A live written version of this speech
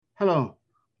Hello,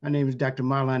 my name is Dr.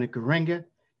 Marlana Karenga,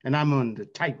 and I'm on the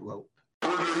tightrope.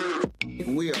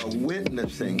 We are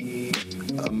witnessing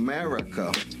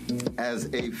America as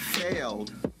a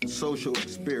failed social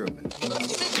experiment.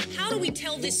 How do we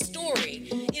tell this story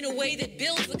in a way that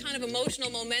builds the kind of emotional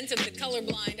momentum that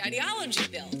colorblind ideology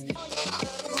built?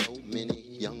 So many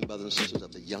young brothers and sisters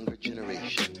of the younger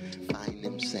generation find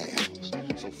themselves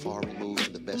so far removed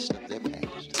from the best of their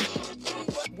past.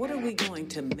 What are we going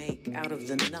to make out of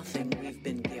the nothing we've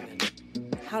been given?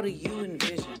 How do you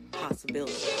envision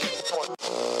possibility?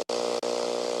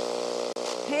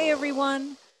 Hey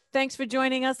everyone, thanks for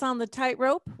joining us on The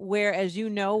Tightrope, where, as you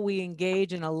know, we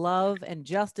engage in a love and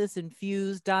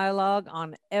justice-infused dialogue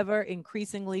on ever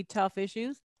increasingly tough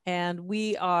issues. And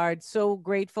we are so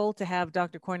grateful to have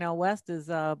Dr. Cornel West as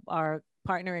our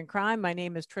partner in crime. My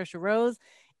name is Trisha Rose,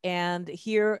 and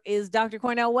here is Dr.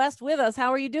 Cornel West with us.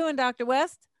 How are you doing, Dr.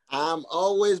 West? I'm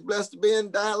always blessed to be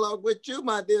in dialogue with you,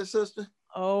 my dear sister.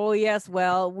 Oh, yes.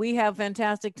 Well, we have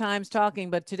fantastic times talking,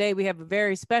 but today we have a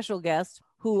very special guest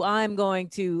who I'm going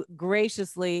to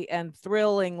graciously and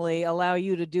thrillingly allow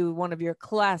you to do one of your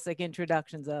classic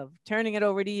introductions of. Turning it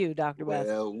over to you, Dr. West.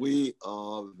 Well, we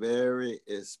are very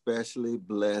especially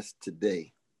blessed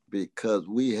today because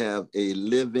we have a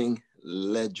living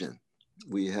legend.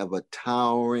 We have a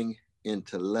towering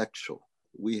intellectual.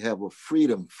 We have a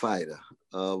freedom fighter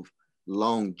of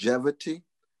longevity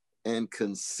and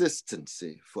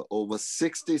consistency for over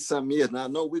 60 some years. Now, I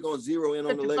know we're going to zero in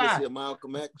on the legacy of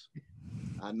Malcolm X.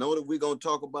 I know that we're going to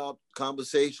talk about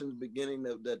conversations beginning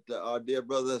that our dear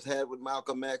brother has had with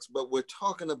Malcolm X, but we're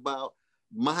talking about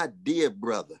my dear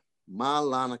brother,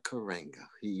 Maulana Karenga.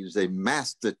 He's a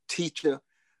master teacher,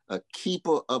 a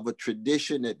keeper of a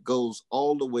tradition that goes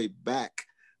all the way back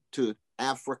to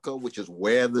Africa, which is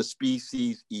where the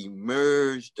species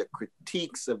emerged, the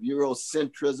critiques of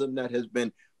Eurocentrism that has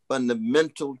been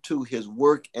fundamental to his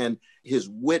work and his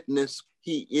witness.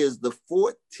 He is the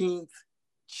 14th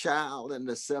child and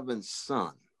the 7th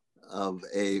son of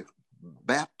a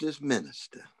Baptist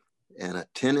minister and a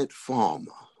tenant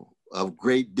farmer of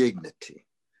great dignity.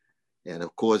 And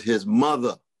of course, his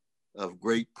mother of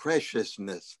great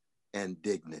preciousness and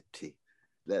dignity.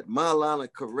 That Maulana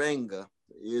Karenga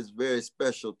is very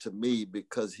special to me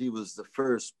because he was the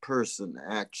first person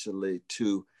actually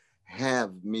to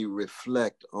have me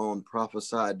reflect on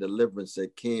Prophesied Deliverance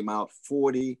that came out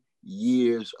 40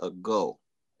 years ago.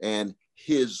 And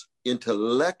his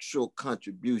intellectual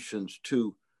contributions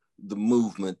to the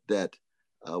movement that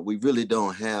we really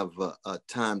don't have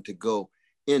time to go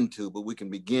into, but we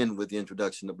can begin with the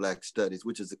introduction to Black Studies,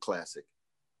 which is a classic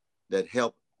that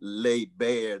helped lay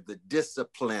bare the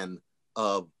discipline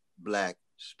of Black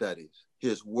studies.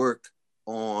 His work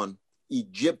on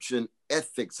Egyptian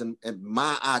ethics and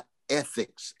Ma'at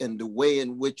ethics and the way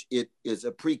in which it is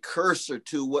a precursor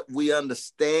to what we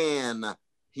understand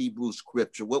Hebrew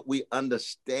scripture, what we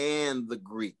understand the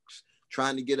Greeks,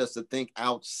 trying to get us to think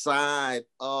outside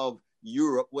of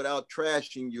Europe without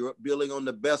trashing Europe, building on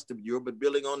the best of Europe, but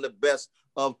building on the best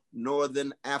of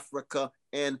Northern Africa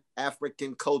and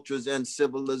African cultures and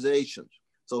civilizations.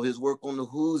 So his work on the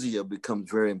Huzia becomes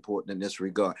very important in this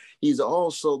regard. He's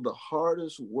also the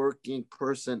hardest working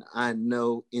person I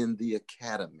know in the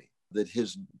academy, that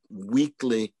his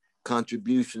weekly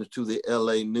contributions to the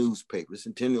LA newspaper,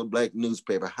 Centennial Black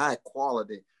newspaper, high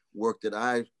quality work that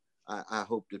I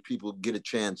hope that people get a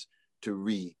chance to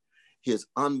read. His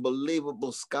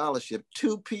unbelievable scholarship,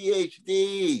 2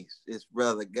 PhDs this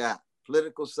brother got,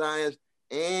 political science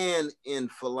and in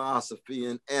philosophy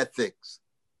and ethics.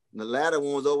 And the latter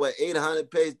one was over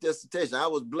 800-page dissertation. I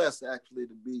was blessed actually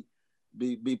to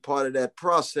be part of that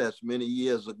process many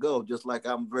years ago, just like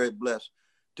I'm very blessed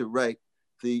to write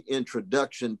the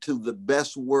introduction to the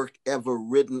best work ever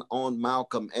written on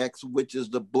Malcolm X, which is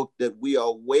the book that we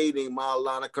are waiting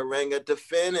Maulana Karenga to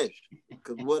finish.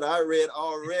 Because what I read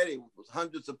already was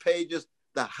hundreds of pages,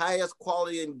 the highest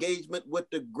quality engagement with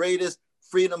the greatest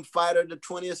freedom fighter of the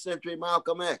 20th century,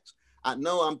 Malcolm X. I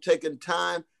know I'm taking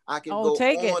time. I can go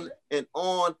on and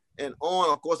on and on.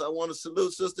 Of course, I want to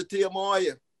salute Sister Tia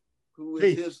Moya, who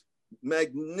is his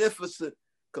magnificent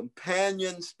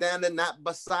companion, standing not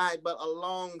beside, but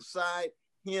alongside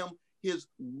him, his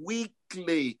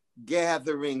weekly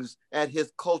gatherings at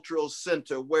his cultural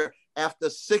center, where after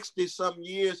 60 some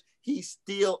years, he's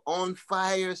still on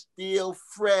fire, still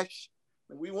fresh.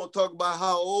 And we won't talk about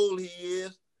how old he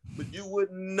is, but you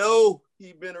wouldn't know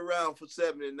he's been around for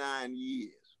 79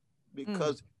 years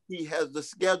because he has the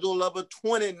schedule of a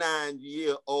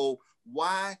 29-year-old.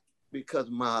 Why? Because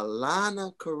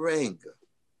Maulana Karenga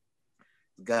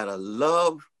got a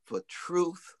love for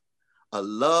truth, a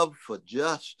love for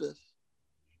justice,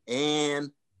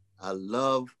 and a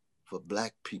love for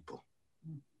Black people,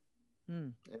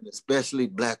 and especially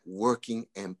Black working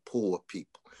and poor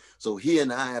people. So he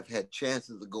and I have had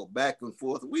chances to go back and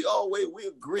forth. We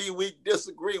agree, we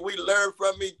disagree, we learn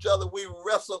from each other, we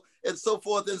wrestle, and so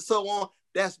forth and so on.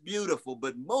 That's beautiful.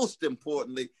 But most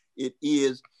importantly, it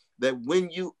is that when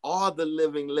you are the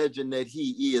living legend that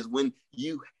he is, when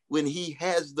he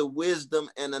has the wisdom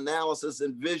and analysis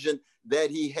and vision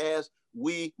that he has,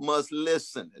 we must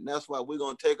listen. And that's why we're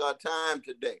going to take our time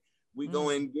today. We're going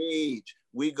to engage.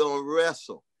 We're going to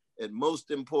wrestle. And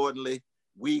most importantly,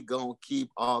 we're going to keep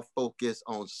our focus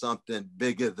on something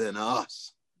bigger than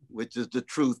us, which is the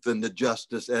truth and the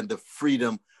justice and the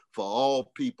freedom for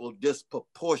all people,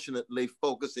 disproportionately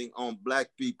focusing on Black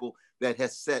people, that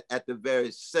has set at the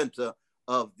very center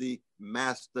of the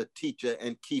master teacher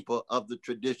and keeper of the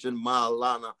tradition,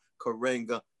 Maulana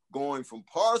Karenga, going from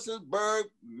Parsonsburg,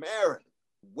 Maryland,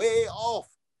 way off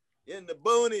in the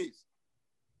boonies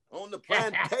on the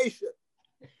plantation,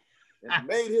 and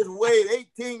made his way at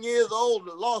 18 years old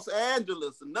to Los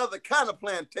Angeles, another kind of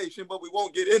plantation, but we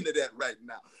won't get into that right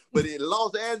now. But in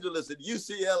Los Angeles at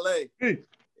UCLA,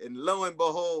 and lo and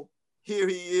behold, here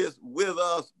he is with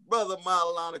us, Brother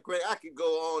Maulana Karenga. I could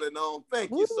go on and on. Thank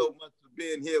you so much for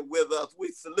being here with us.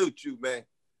 We salute you, man.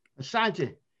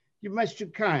 Asante, you're much too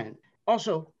kind.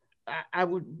 Also, I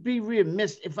would be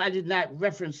remiss if I did not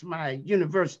reference my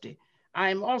university. I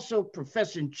am also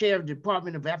professor and chair of the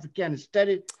Department of Africana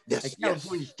Studies at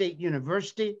California State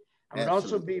University. I would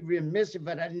also be remiss if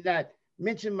I did not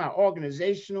mention my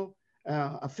organizational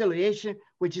affiliation,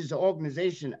 which is the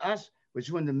organization US, which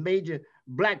is one of the major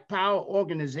Black Power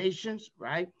organizations,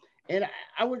 right? And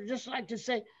I would just like to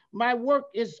say, my work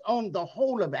is on the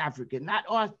whole of Africa, not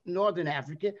on Northern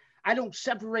Africa. I don't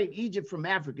separate Egypt from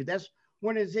Africa. That's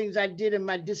one of the things I did in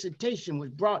my dissertation, was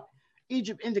brought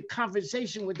Egypt into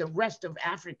conversation with the rest of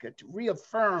Africa to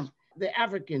reaffirm the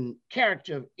African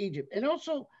character of Egypt. And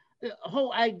also the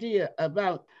whole idea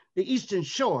about the Eastern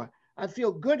Shore. I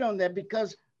feel good on that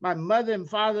because my mother and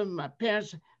father, my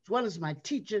parents, as well as my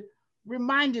teacher,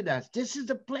 reminded us this is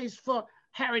the place for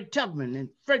Harriet Tubman and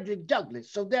Frederick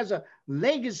Douglass. So there's a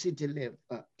legacy to live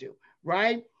up to,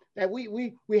 right? That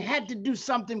we had to do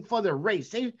something for the race.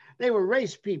 They were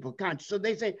race people conscious. So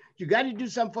they say, you got to do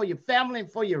something for your family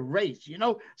and for your race, you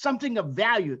know, something of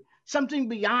value, something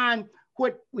beyond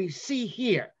what we see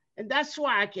here. And that's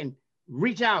why I can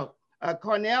reach out,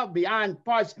 Cornell, beyond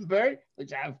Parsonsburg,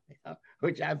 which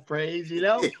I praise, you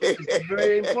know. It's a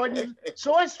very important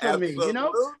source for me, you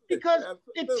know, because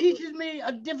it teaches me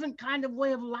a different kind of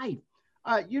way of life.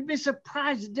 You'd be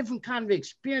surprised at different kind of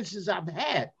experiences I've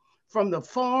had, from the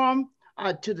farm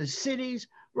to the cities,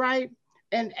 right?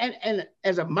 And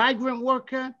as a migrant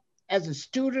worker, as a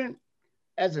student,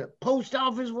 as a post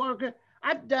office worker,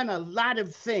 I've done a lot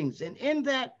of things. And in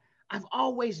that, I've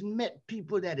always met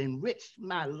people that enriched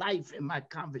my life and my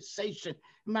conversation,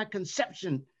 my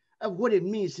conception of what it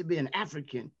means to be an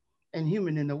African and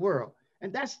human in the world.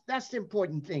 And that's the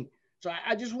important thing. So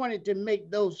I just wanted to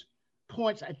make those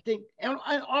points, I think. And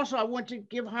also I want to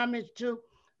give homage to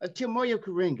Timoya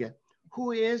Karenga,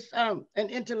 who is an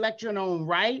intellectual in her own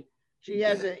right. She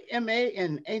has an MA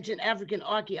in ancient African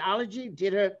archaeology,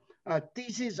 did her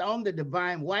thesis on the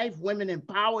divine wife, women in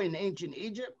power in ancient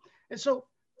Egypt. And so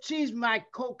she's my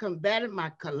co-combatant,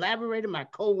 my collaborator, my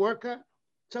co-worker.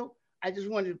 So I just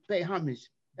wanted to pay homage.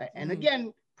 And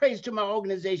again, praise to my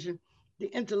organization, the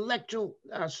intellectual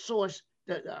source,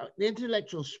 the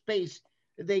intellectual space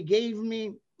that they gave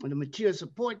me, and the material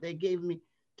support they gave me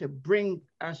to bring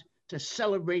us to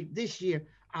celebrate this year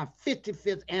our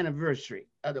 55th anniversary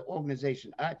of the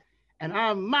organization. And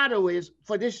our motto is,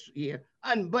 for this year,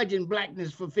 unbudging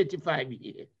Blackness for 55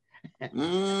 years.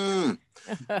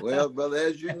 Well, brother,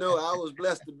 as you know, I was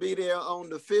blessed to be there on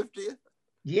the 50th.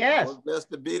 Yes. I was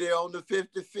blessed to be there on the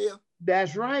 55th.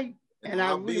 That's right.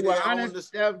 And we were honored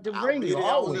to bring you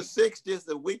always. On the 60th,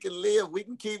 that we can live, we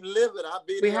can keep living. I'll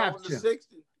be there on the 60th.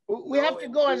 We have to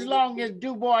go as long as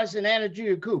Du Bois and Anna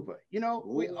Julia Cooper. You know,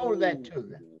 we owe that to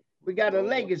them. We got a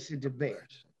legacy to bear.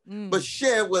 But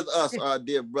share with us, our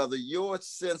dear brother, your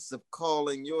sense of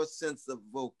calling, your sense of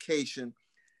vocation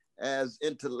as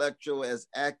intellectual, as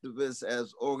activist,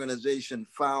 as organization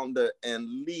founder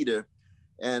and leader,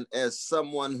 and as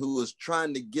someone who is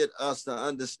trying to get us to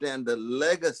understand the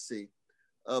legacy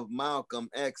of Malcolm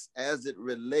X as it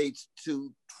relates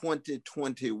to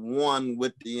 2021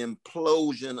 with the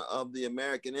implosion of the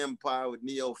American empire with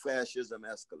neo-fascism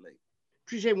escalate.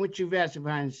 Appreciate what you've asked, if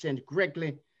I understand it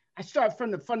correctly. I start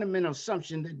from the fundamental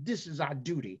assumption that this is our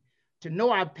duty, to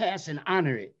know our past and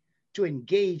honor it, to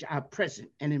engage our present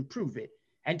and improve it,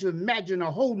 and to imagine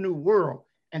a whole new world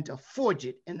and to forge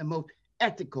it in the most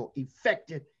ethical,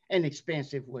 effective, and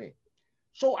expansive way.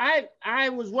 So I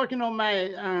was working on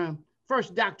my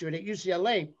first doctorate at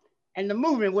UCLA, and the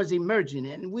movement was emerging,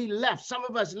 and we left. Some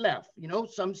of us left,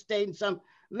 some stayed and some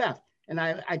left. And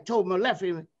I told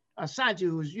Molefi Asante,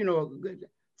 who was, a good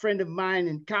friend of mine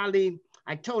and colleague,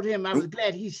 I told him I was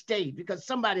glad he stayed because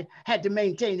somebody had to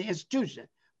maintain the institution.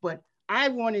 But I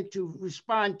wanted to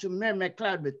respond to Mary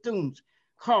McLeod Bethune's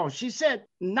call. She said,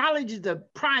 knowledge is the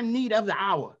prime need of the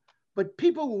hour, but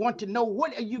people want to know,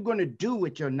 what are you going to do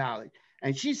with your knowledge?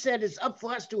 And she said, it's up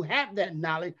for us to have that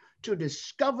knowledge, to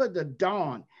discover the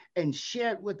dawn and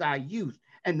share it with our youth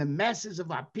and the masses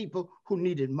of our people who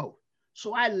need it most.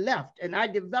 So I left and I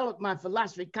developed my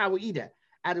philosophy, Kawaida,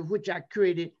 out of which I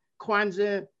created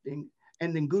Kwanzaa and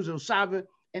then Nguzo Saba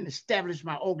and established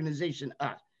my organization,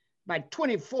 US. By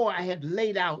 24, I had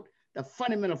laid out the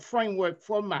fundamental framework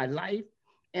for my life,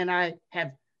 and I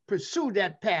have pursued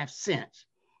that path since.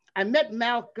 I met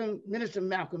Minister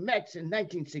Malcolm X in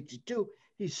 1962.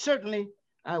 He certainly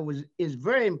is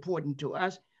very important to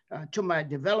us, to my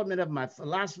development of my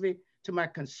philosophy, to my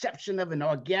conception of an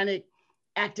organic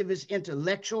activist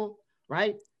intellectual,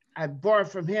 right? I borrowed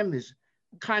from him his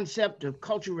concept of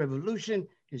cultural revolution,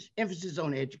 his emphasis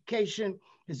on education,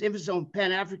 his emphasis on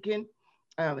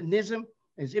Pan-Africanism,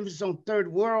 his emphasis on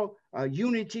third world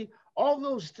unity, all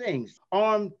those things,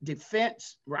 armed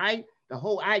defense, right? The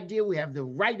whole idea we have the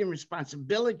right and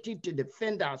responsibility to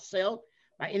defend ourselves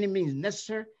by any means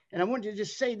necessary. And I want to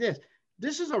just say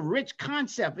this is a rich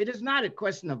concept. It is not a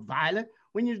question of violence.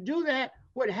 When you do that,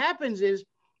 what happens is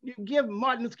you give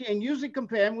Martin Luther King, and usually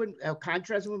compare him with,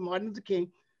 contrasting with Martin Luther King.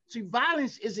 See,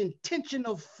 violence is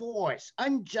intentional force,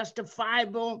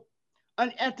 unjustifiable,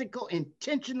 unethical,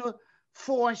 intentional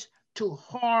force to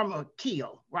harm or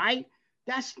kill, right?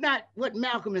 That's not what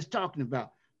Malcolm is talking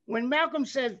about. When Malcolm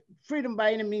says freedom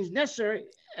by any means necessary,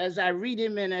 as I read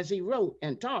him and as he wrote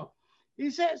and talked, he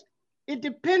says, it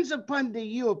depends upon the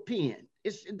European,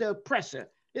 it's the oppressor.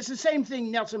 It's the same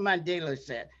thing Nelson Mandela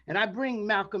said. And I bring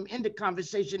Malcolm into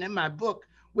conversation in my book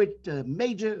with the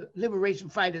major liberation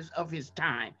fighters of his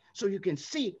time. So you can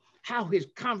see how his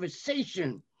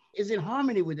conversation is in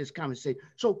harmony with this conversation.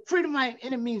 So freedom by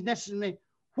any means necessary,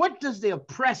 what does the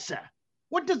oppressor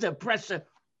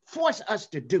force us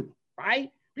to do,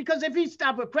 right? Because if he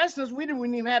stopped oppressing us, we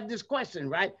wouldn't even have this question,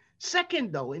 right?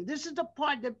 Second though, and this is the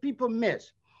part that people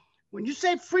miss, when you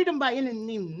say freedom by any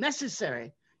means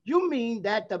necessary, you mean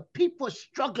that the people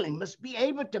struggling must be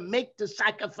able to make the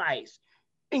sacrifice,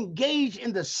 engage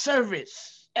in the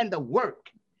service and the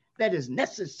work that is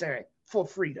necessary for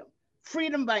freedom.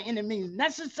 Freedom by any means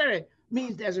necessary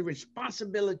means there's a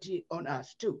responsibility on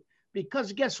us too.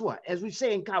 Because guess what? As we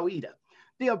say in Kawaida,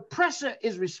 the oppressor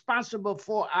is responsible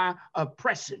for our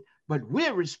oppression, but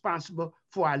we're responsible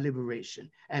for our liberation.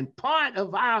 And part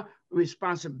of our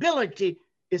responsibility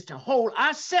is to hold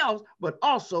ourselves, but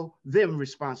also them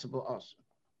responsible also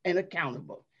and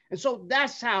accountable. And so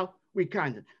that's how we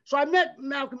kind of. So I met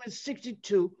Malcolm in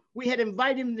 62. We had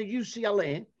invited him to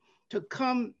UCLA to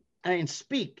come and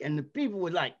speak. And the people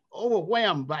were like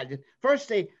overwhelmed by it. First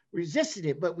they resisted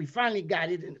it, but we finally got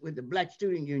it with the Black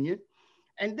Student Union.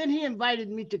 And then he invited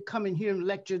me to come and hear him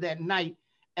lecture that night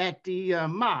at the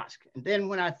mosque. And then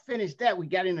when I finished that, we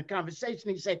got in a conversation.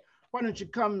 He said, why don't you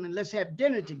come and let's have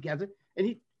dinner together? And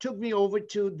he took me over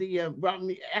to the,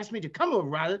 asked me to come over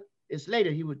rather. It's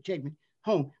later he would take me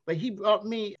home, but he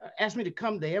asked me to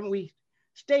come there, and we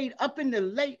stayed up in the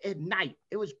late at night.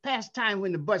 It was past time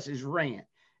when the buses ran,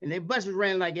 and the buses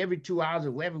ran like every 2 hours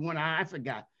or every 1 hour, I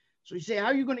forgot. So he said, how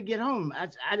are you gonna get home?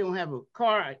 I don't have a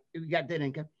car, we got that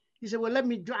income. He said, well, let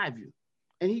me drive you.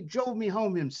 And he drove me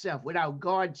home himself without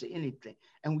guards or anything.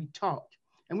 And we talked,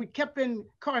 and we kept in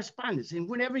correspondence. And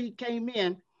whenever he came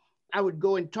in, I would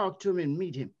go and talk to him and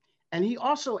meet him. And he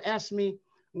also asked me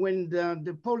when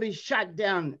the police shot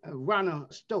down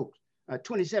Ronald Stokes,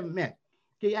 27 men,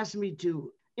 he asked me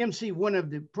to MC one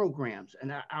of the programs.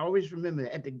 And I always remember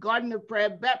that, at the Garden of Prayer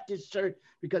Baptist Church,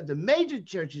 because the major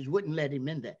churches wouldn't let him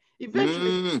in there.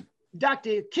 Eventually,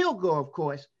 Dr. Kilgore, of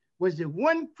course, was the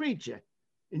one preacher.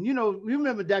 And you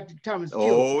remember Dr. Thomas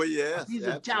Kilgore. Oh, yes. He's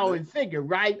a towering figure,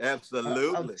 right?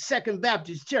 Absolutely. Second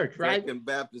Baptist Church, right? Second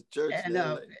Baptist Church. And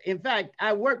in fact,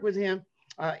 I worked with him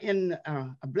in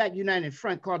a Black United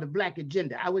Front called the Black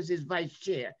Agenda. I was his vice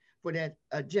chair for that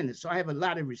agenda. So I have a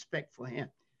lot of respect for him.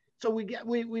 So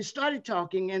we started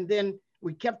talking, and then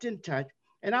we kept in touch.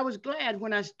 And I was glad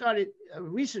when I started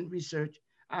recent research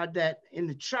that in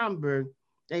the Schomburg,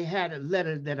 they had a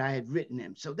letter that I had written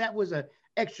him. So that was an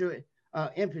extra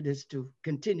impetus to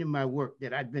continue my work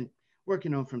that I've been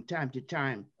working on from time to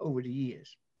time over the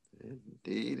years.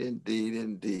 Indeed, indeed,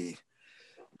 indeed.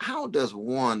 How does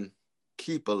one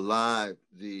keep alive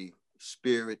the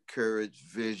spirit, courage,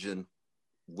 vision,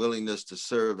 willingness to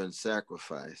serve and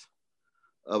sacrifice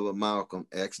of a Malcolm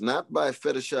X, not by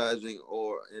fetishizing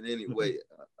or in any way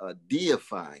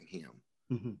deifying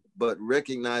him, but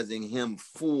recognizing him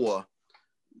for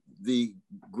the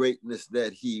greatness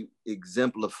that he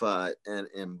exemplified and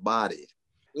embodied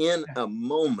in a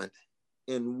moment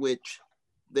in which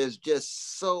there's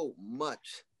just so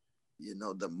much, you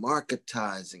know, the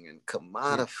marketizing and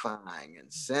commodifying and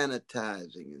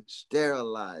sanitizing and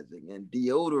sterilizing and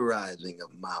deodorizing of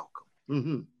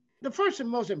Malcolm. The first and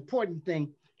most important thing,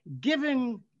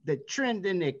 given the trend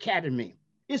in the academy,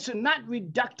 is to not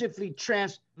reductively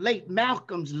translate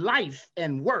Malcolm's life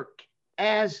and work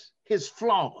as his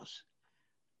flaws.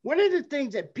 One of the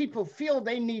things that people feel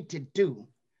they need to do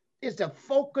is to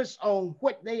focus on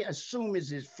what they assume is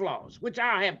his flaws, which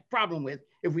I have a problem with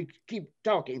if we keep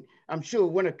talking. I'm sure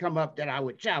it would come up that I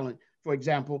would challenge, for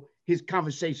example, his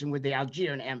conversation with the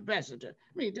Algerian ambassador.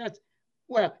 I mean, that's,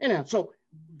 well, you know,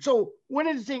 so one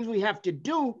of the things we have to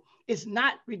do is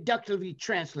not reductively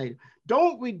translate.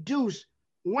 Don't reduce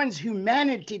one's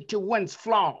humanity to one's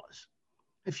flaws.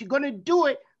 If you're going to do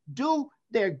it, do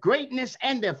their greatness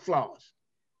and their flaws.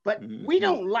 But we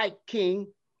don't like King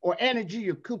or Anna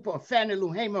Julia Cooper or Fannie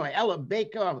Lou Hamer or Ella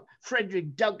Baker or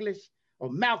Frederick Douglass or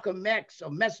Malcolm X or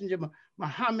Messenger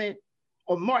Muhammad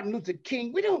or Martin Luther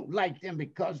King. We don't like them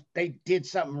because they did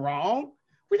something wrong.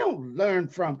 We don't learn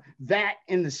from that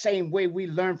in the same way we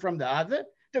learn from the other.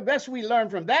 The best we learn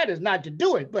from that is not to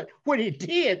do it, but what he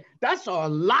did, that's our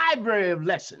library of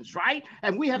lessons, right?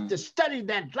 And we have to study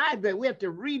that library. We have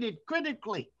to read it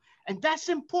critically. And that's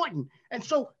important. And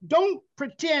so don't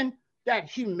pretend that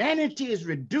humanity is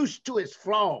reduced to its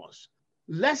flaws.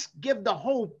 Let's give the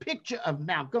whole picture of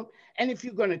Malcolm. And if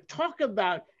you're going to talk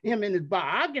about him in his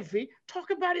biography, talk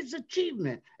about his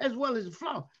achievement as well as the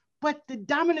flaw. But the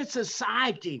dominant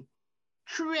society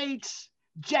creates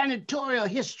janitorial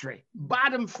history,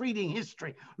 bottom feeding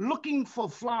history, looking for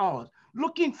flaws,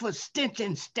 looking for stench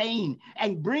and stain,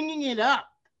 and bringing it up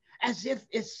as if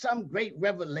it's some great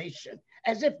revelation,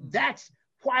 as if that's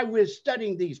why we're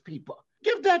studying these people.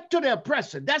 Give that to the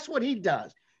oppressor. That's what he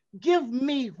does. Give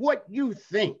me what you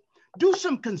think. Do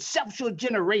some conceptual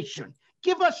generation.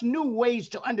 Give us new ways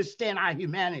to understand our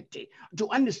humanity, to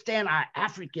understand our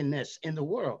Africanness in the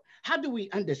world. How do we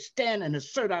understand and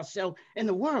assert ourselves in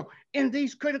the world in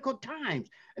these critical times?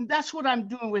 And that's what I'm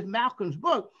doing with Malcolm's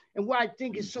book, and why I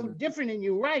think it's so different, and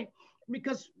you're right,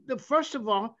 because first of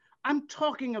all, I'm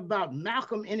talking about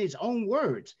Malcolm in his own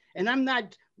words, and I'm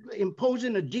not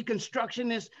imposing a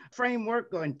deconstructionist framework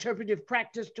or interpretive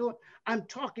practice to it. I'm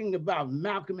talking about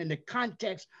Malcolm in the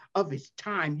context of his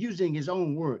time, using his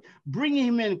own word, bringing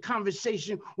him in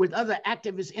conversation with other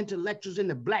activist intellectuals in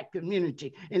the Black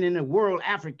community and in the world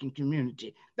African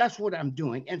community. That's what I'm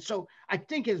doing. And so I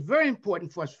think it's very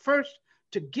important for us first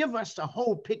to give us the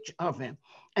whole picture of him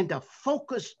and to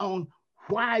focus on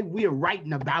why we're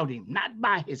writing about him, not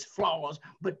by his flaws,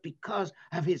 but because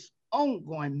of his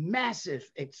ongoing, massive,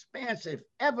 expansive,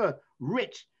 ever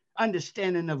rich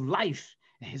understanding of life,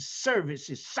 his service,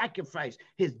 his sacrifice,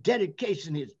 his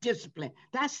dedication, his discipline.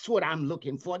 That's what I'm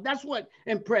looking for. That's what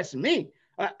impressed me.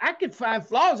 I could find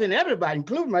flaws in everybody,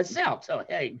 including myself. So,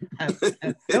 hey, I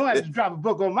don't have to drop a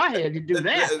book on my head to do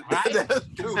that, right? That's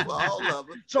true for all of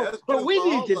us. So what we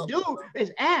need to do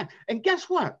is add. And guess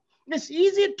what? It's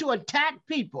easier to attack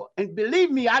people, and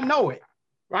believe me, I know it,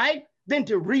 right? Than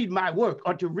to read my work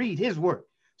or to read his work.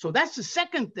 So that's the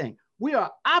second thing. We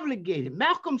are obligated.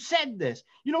 Malcolm said this.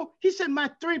 You know, he said my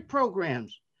three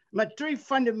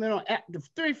fundamental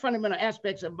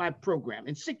aspects of my program.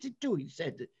 In 62, he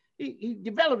said that. He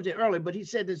developed it early, but he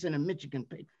said this in a Michigan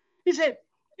paper. He said,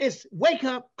 it's wake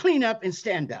up, clean up, and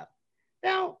stand up.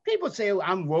 Now, people say, oh,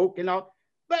 I'm woke and all,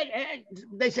 but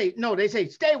they say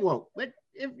stay woke. But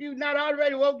if you're not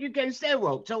already woke, you can't stay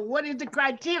woke. So what is the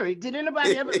criteria? Did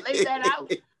anybody ever lay that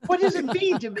out? What does it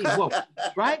mean to be woke,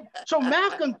 right? So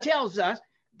Malcolm tells us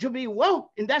to be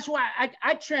woke, and that's why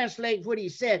I translate what he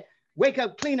said, wake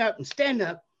up, clean up, and stand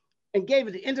up, and gave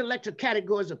it the intellectual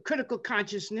categories of critical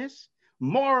consciousness,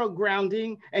 moral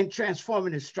grounding, and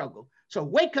transformative struggle. So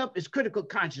wake up is critical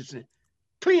consciousness,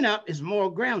 clean up is moral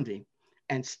grounding,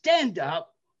 and stand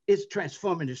up is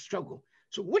transformative struggle.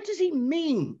 So what does he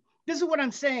mean? This is what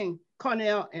I'm saying,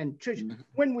 Cornell and Trish.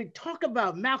 When we talk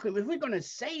about Malcolm, if we're going to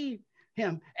save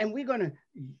him and we're going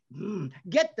to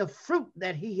get the fruit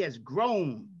that he has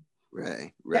grown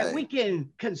Right. that we can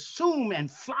consume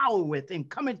and flower with and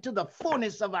come into the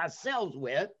fullness of ourselves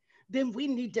with, then we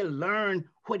need to learn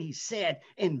what he said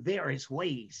in various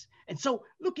ways. And so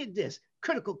look at this,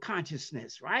 critical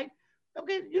consciousness, right?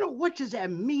 Okay, you know, what does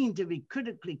that mean to be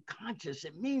critically conscious?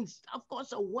 It means, of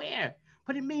course, aware,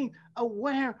 but it means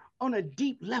aware on a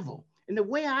deep level. And the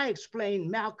way I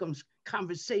explain Malcolm's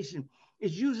conversation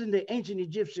is using the ancient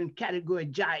Egyptian category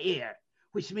Jair,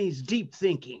 which means deep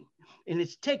thinking. And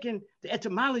it's taken, the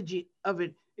etymology of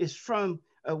it is from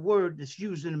a word that's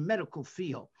used in the medical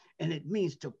field, and it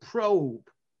means to probe,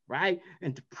 right?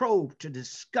 And to probe, to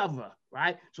discover,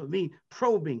 right? So it means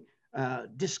probing,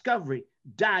 discovery,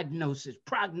 diagnosis,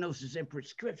 prognosis, and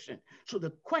prescription. So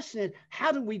the question is,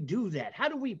 how do we do that? How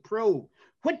do we probe?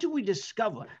 What do we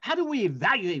discover? How do we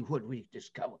evaluate what we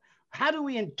discover? How do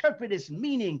we interpret its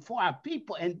meaning for our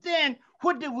people? And then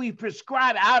what do we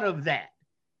prescribe out of that?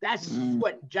 That's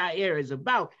what Jair is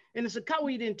about. And it's a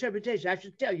Kawida interpretation. I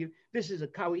should tell you, this is a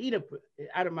Kawida,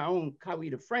 out of my own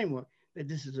Kawida framework, that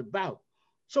this is about.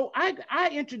 So I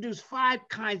introduced 5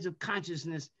 kinds of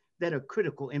consciousness that are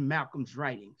critical in Malcolm's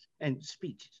writings and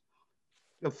speeches.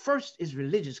 The first is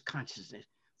religious consciousness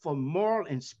for moral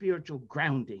and spiritual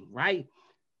grounding, right?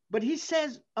 But he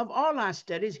says, of all our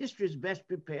studies, history is best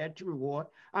prepared to reward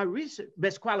our research,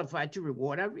 best qualified to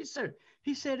reward our research.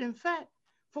 He said, in fact,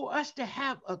 for us to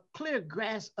have a clear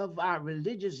grasp of our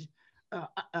religious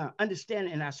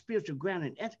understanding and our spiritual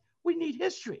grounding, we need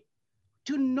history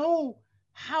to know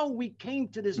how we came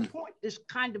to this point, this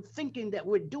kind of thinking that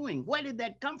we're doing. Where did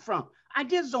that come from?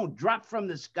 Ideas don't drop from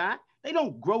the sky. They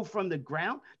don't grow from the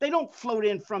ground. They don't float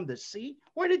in from the sea.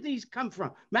 Where did these come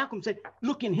from? Malcolm said,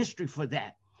 look in history for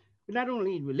that. We not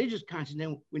only need religious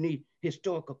consciousness, we need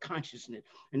historical consciousness.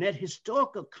 And that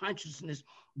historical consciousness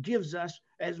gives us,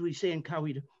 as we say in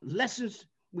Kawida, lessons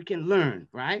we can learn,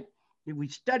 right? If we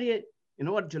study it in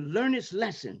order to learn its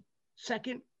lesson.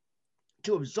 Second,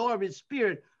 to absorb its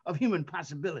spirit of human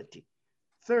possibility.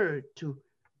 Third, to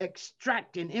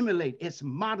extract and emulate its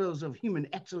models of human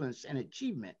excellence and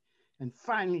achievement. And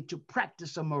finally, to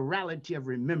practice a morality of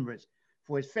remembrance.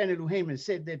 For as Fannie Lou Hamer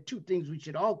said, there are 2 things we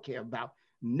should all care about: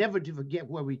 never to forget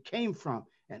where we came from,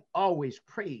 and always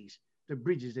praise the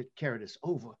bridges that carried us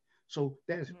over. So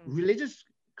there's religious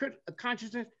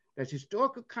consciousness, there's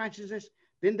historical consciousness,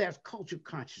 then there's culture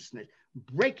consciousness,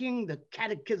 breaking the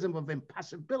catechism of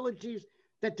impossibilities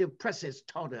that the oppressors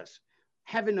taught us,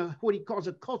 having what he calls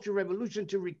a cultural revolution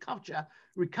to recapture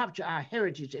our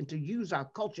heritage and to use our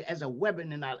culture as a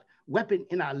weapon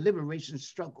in our liberation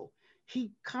struggle.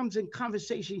 He comes in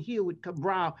conversation here with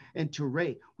Cabral and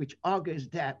Touré, which argues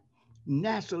that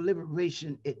national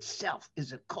liberation itself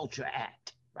is a culture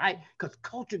act, right? Because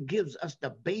culture gives us the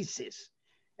basis,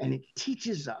 and it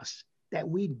teaches us that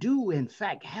we do, in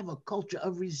fact, have a culture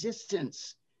of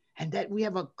resistance, and that we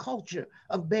have a culture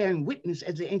of bearing witness,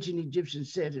 as the ancient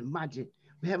Egyptians said in Majid.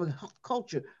 We have a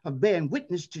culture of bearing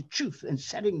witness to truth and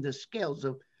setting the scales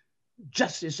of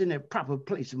justice in their proper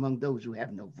place among those who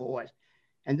have no voice.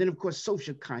 And then, of course,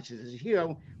 social consciousness. Here,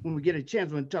 when we get a chance,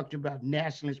 we're going to talk to you about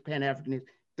nationalist, Pan-Africanist,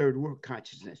 third world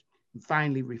consciousness. And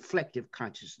finally, reflective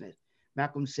consciousness.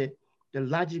 Malcolm said, the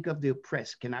logic of the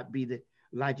oppressed cannot be the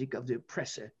logic of the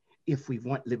oppressor if we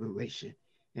want liberation.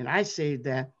 And I say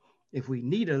that if we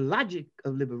need a logic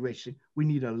of liberation, we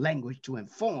need a language to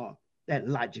inform that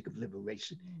logic of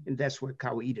liberation. And that's where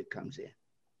Kawida comes in.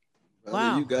 Brother,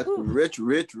 Wow. you got the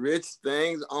rich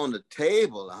things on the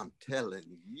table. I'm telling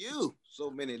you, so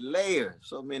many layers,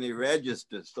 so many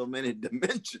registers, so many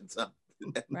dimensions.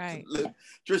 Right.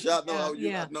 Trisha,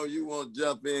 I know you won't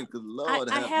jump in because Lord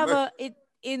I have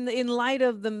in light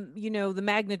of the, the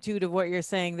magnitude of what you're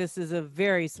saying, this is a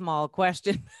very small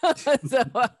question.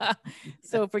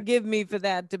 So forgive me for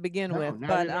that to begin with.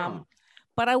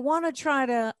 But I want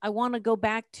to go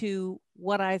back to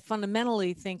what I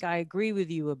fundamentally think I agree with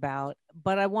you about,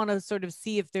 but I want to sort of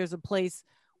see if there's a place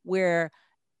where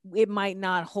it might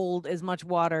not hold as much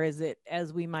water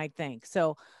as we might think.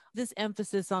 So this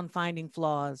emphasis on finding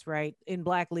flaws, right, in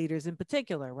Black leaders in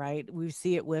particular, right? We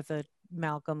see it with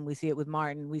Malcolm, we see it with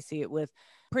Martin, we see it with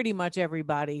pretty much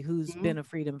everybody who's been a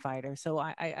freedom fighter. So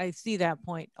I see that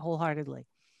point wholeheartedly.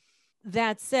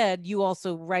 That said, you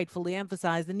also rightfully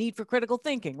emphasize the need for critical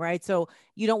thinking, right? So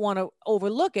you don't want to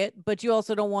overlook it, but you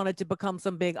also don't want it to become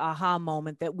some big aha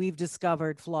moment that we've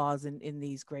discovered flaws in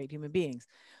these great human beings.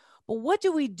 But what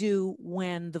do we do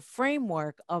when the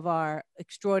framework of our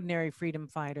extraordinary freedom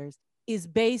fighters is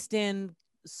based in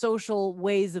social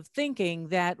ways of thinking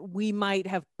that we might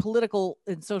have political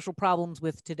and social problems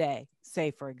with today,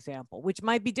 say, for example, which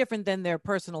might be different than their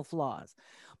personal flaws?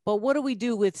 But what do we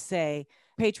do with, say,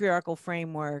 patriarchal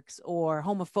frameworks or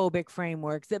homophobic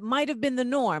frameworks that might have been the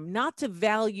norm, not to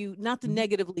value, not to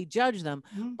negatively judge them,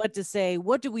 but to say,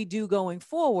 what do we do going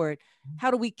forward?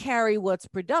 How do we carry what's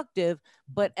productive,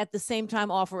 but at the same time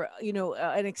offer, you know,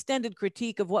 an extended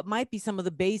critique of what might be some of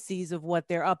the bases of what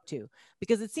they're up to?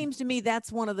 Because it seems to me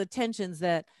that's one of the tensions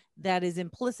that is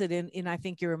implicit in I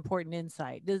think, your important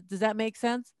insight. Does that make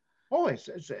sense? Oh, it's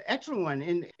an excellent one.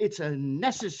 And it's a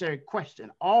necessary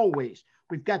question, always.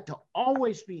 We've got to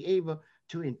always be able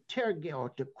to interrogate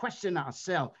or to question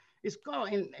ourselves. It's called,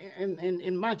 in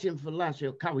Machian philosophy,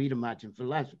 or Kawaida Machian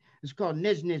philosophy, it's called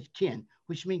Nezhnez Kin,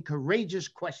 which means courageous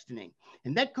questioning.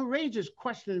 And that courageous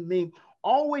questioning means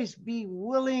always be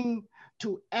willing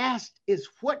to ask, is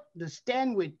what the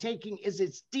stand we're taking, is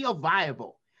it still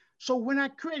viable? So when I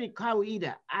created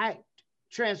Kawaida, I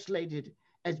translated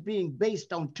as being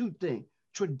based on two things,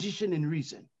 tradition and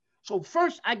reason. So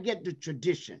first I get the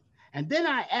tradition, and then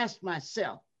I ask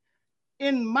myself,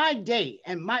 in my day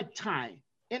and my time,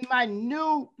 in my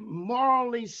new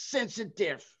morally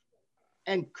sensitive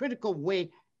and critical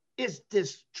way, is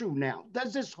this true now?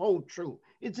 Does this hold true?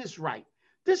 Is this right?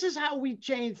 This is how we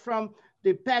change from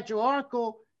the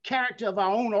patriarchal character of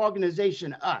our own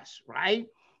organization, us, right?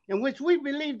 In which we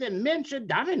believe that men should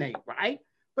dominate, right?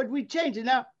 But we change it.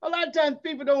 Now, a lot of times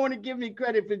people don't want to give me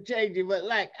credit for changing, but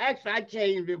like, actually I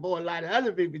changed before a lot of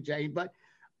other people changed, but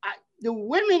the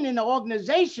women in the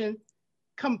organization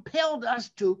compelled us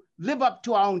to live up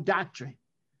to our own doctrine.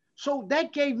 So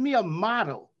that gave me a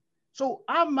model. So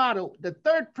our model, the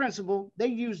third principle, they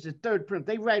used the third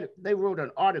principle. They wrote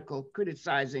an article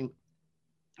criticizing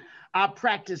our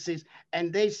practices,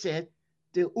 and they said,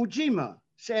 the Ujima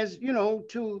says, you know,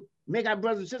 to make our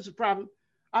brothers and sisters problem,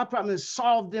 our problem is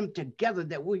solve them together,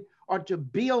 that we are to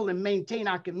build and maintain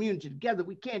our community together.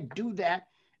 We can't do that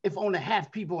if only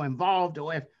half people are involved,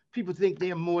 or if people think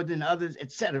they're more than others,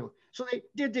 etc. So they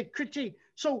did the critique.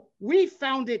 So we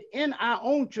found it in our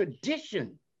own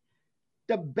tradition,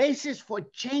 the basis for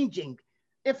changing.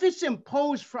 If it's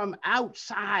imposed from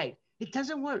outside, it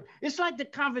doesn't work. It's like the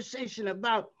conversation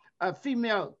about a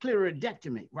female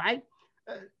clitoridectomy, right?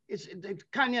 It's the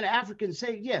continental Africans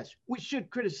say, yes, we should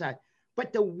criticize,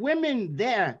 but the women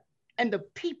there and the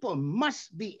people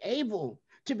must be able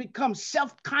to become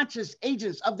self-conscious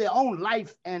agents of their own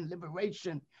life and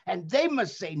liberation. And they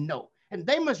must say no, and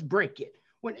they must break it.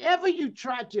 Whenever you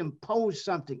try to impose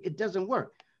something, it doesn't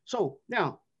work. So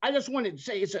now I just wanted to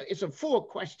say it's a full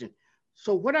question.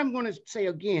 So what I'm going to say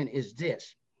again is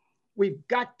this: we've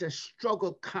got to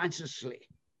struggle consciously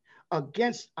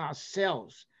against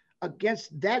ourselves,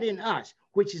 against that in us,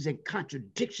 which is in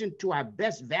contradiction to our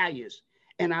best values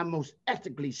and our most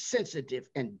ethically sensitive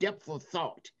and depthful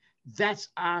thought. That's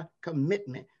our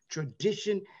commitment,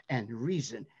 tradition and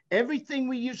reason. Everything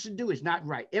we used to do is not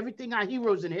right. Everything our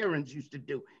heroes and heroines used to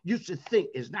do, used to think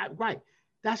is not right.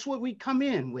 That's what we come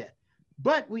in with.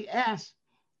 But we ask,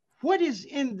 what is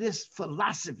in this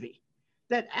philosophy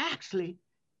that actually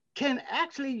can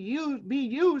be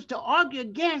used to argue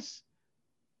against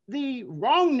the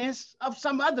wrongness of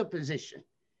some other position?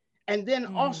 And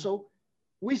then also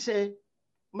we say,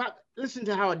 listen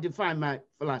to how I define my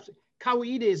philosophy.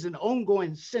 Kawaida is an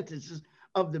ongoing synthesis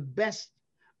of the best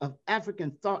of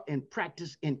African thought and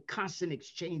practice in constant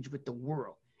exchange with the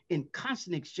world, in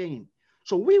constant exchange.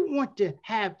 So we want to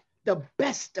have the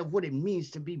best of what it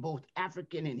means to be both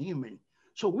African and human.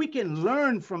 So we can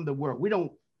learn from the world.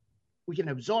 We can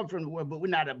absorb from the world, but we're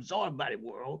not absorbed by the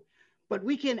world. But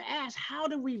we can ask, how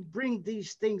do we bring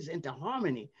these things into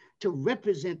harmony to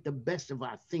represent the best of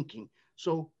our thinking?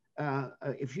 So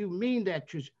if you mean that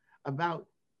about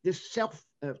this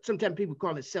sometimes people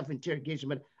call it self-interrogation,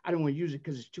 but I don't want to use it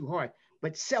because it's too hard,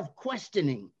 but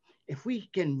self-questioning, if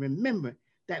we can remember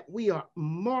that we are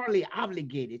morally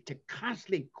obligated to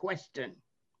constantly question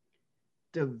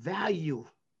the value,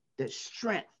 the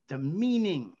strength, the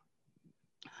meaning,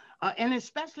 and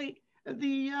especially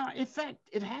the effect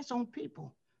it has on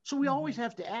people. So we always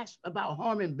have to ask about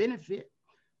harm and benefit.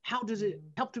 How does it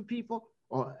help the people?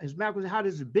 Or as Malcolm said, how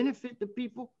does it benefit the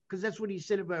people? Because that's what he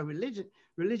said about religion.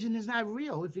 Religion is not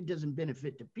real if it doesn't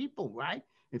benefit the people, right?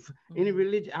 If any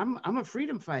religion, I'm a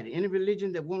freedom fighter. Any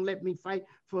religion that won't let me fight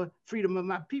for freedom of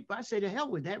my people, I say to hell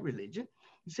with that religion.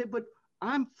 He said, but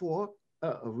I'm for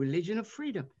a religion of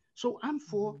freedom. So I'm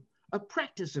for a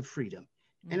practice of freedom.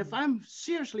 And if I'm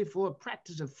seriously for a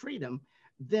practice of freedom,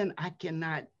 then I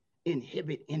cannot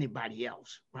inhibit anybody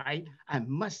else, right? I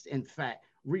must, in fact,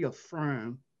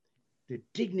 reaffirm the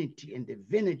dignity and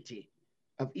divinity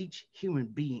of each human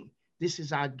being. This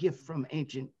is our gift from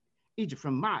ancient Egypt,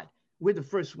 from Ma'at. We're the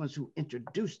first ones who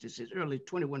introduced this as early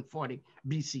 2140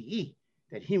 BCE,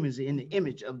 that humans are in the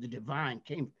image of the divine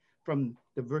came from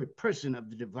the very person of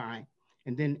the divine,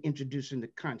 and then introducing the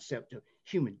concept of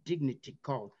human dignity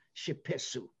called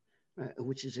shepesu,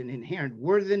 which is an inherent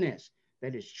worthiness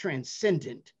that is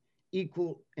transcendent,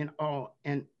 equal in all,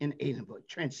 and inalienable,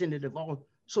 transcendent of all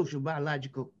social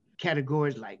biological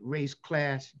categories like race,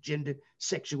 class, gender,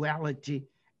 sexuality,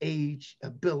 age,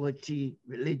 ability,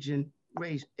 religion,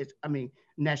 race,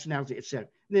 nationality, etc.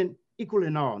 Then equal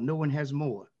in all, no one has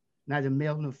more, neither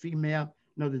male nor female,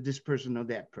 nor this person nor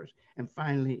that person. And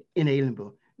finally,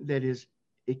 inalienable, that is,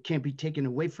 it can't be taken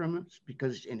away from us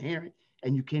because it's inherent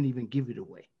and you can't even give it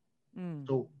away.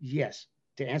 So yes,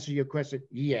 to answer your question,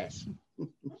 yes.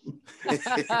 There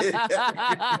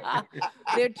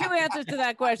are two answers to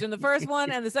that question. The first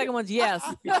one and the second one's yes.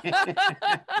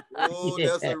 Oh,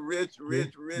 that's a rich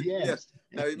yes.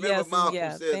 Now remember, yes,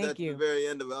 Malcolm said at the very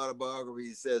end of the autobiography,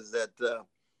 he says that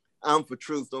I'm for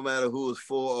truth no matter who is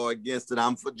for or against it.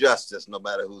 I'm for justice no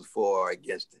matter who's for or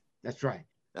against it. That's right.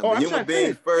 I'm a human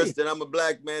being first, and I'm a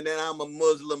black man, then I'm a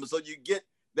Muslim. So you get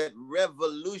that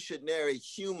revolutionary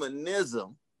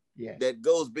humanism that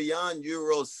goes beyond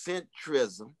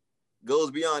Eurocentrism,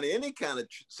 goes beyond any kind of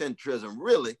centrism,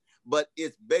 really, but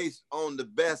it's based on the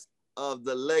best of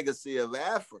the legacy of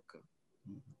Africa.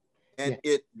 And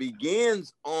it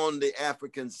begins on the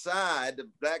African side, the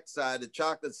black side, the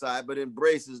chocolate side, but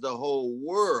embraces the whole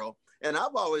world. And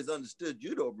I've always understood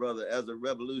you, though, brother, as a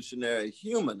revolutionary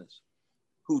humanist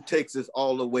who takes us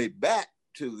all the way back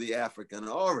to the African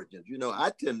origins. You know,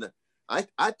 I tend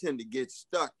to get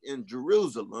stuck in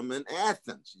Jerusalem and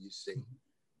Athens, you see,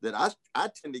 that I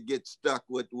tend to get stuck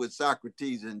with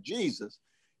Socrates and Jesus.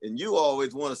 And you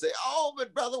always want to say, oh,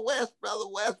 but Brother West,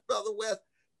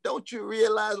 don't you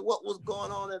realize what was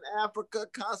going on in Africa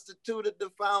constituted the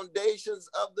foundations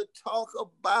of the talk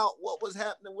about what was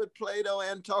happening with Plato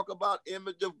and talk about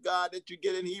image of God that you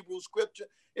get in Hebrew scripture?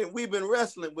 And we've been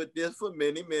wrestling with this for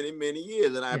many, many, many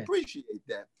years. And I appreciate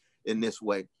that in this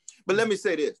way. But let me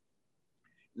say this,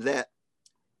 that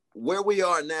where we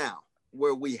are now,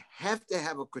 where we have to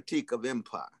have a critique of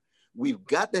empire, we've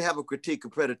got to have a critique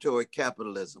of predatory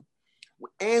capitalism,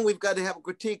 and we've got to have a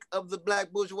critique of the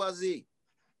black bourgeoisie,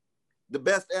 the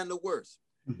best and the worst.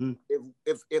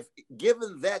 If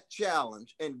given that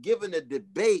challenge and given the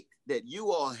debate that you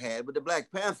all had with the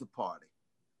Black Panther Party,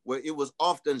 where it was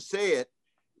often said,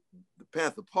 the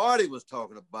Panther Party was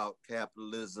talking about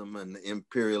capitalism and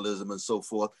imperialism and so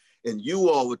forth, and you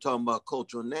all were talking about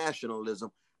cultural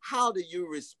nationalism. How do you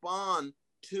respond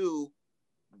to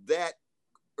that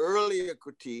earlier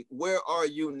critique? Where are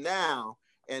you now?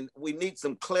 And we need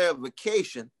some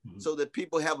clarification so that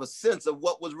people have a sense of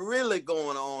what was really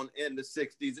going on in the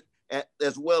 60s,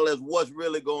 as well as what's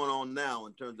really going on now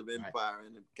in terms of empire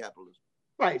and capitalism.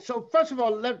 Right. So first of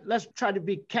all, let's try to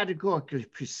be categorically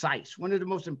precise. One of the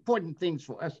most important things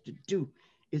for us to do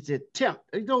is to attempt,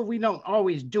 though we don't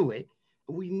always do it,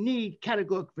 we need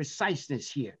categorical preciseness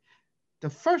here. The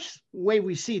first way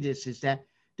we see this is that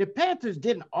the Panthers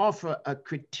didn't offer a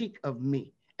critique of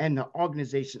me and the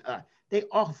organization. They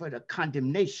offered a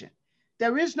condemnation.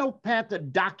 There is no Panther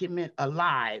document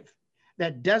alive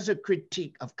that does a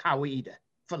critique of Qaeda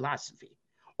philosophy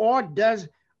or does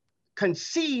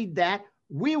concede that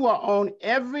we were on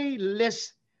every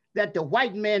list that the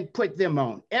white man put them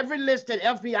on. Every list that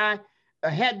FBI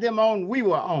had them on, we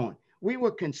were on. We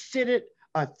were considered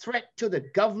a threat to the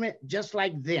government just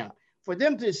like them. For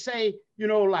them to say, you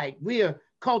know, like we are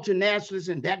culture nationalists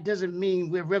and that doesn't mean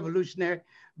we're revolutionary,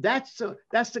 that's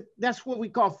what we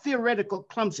call theoretical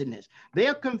clumsiness.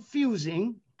 They're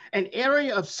confusing an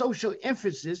area of social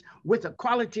emphasis with a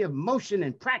quality of motion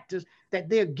and practice that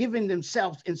they're giving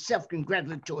themselves in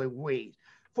self-congratulatory ways.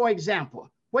 For example,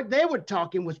 what they were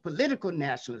talking was political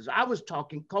nationalism. I was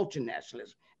talking culture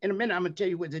nationalism. In a minute, I'm gonna tell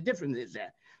you what the difference is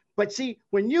at. But see,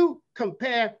 when you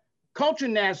compare culture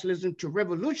nationalism to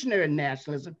revolutionary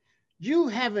nationalism, you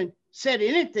haven't said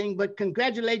anything but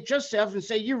congratulate yourself and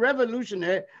say you're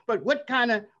revolutionary, but what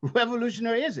kind of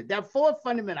revolutionary is it? There are four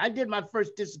fundamental, I did my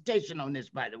first dissertation on this,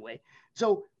 by the way.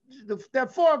 So there are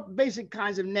four basic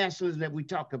kinds of nationalism that we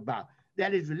talk about.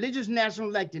 That is religious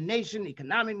nationalism like the nation,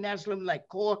 economic nationalism like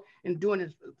CORE and during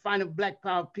the final Black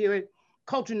Power period,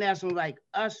 cultural nationalism like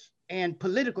us, and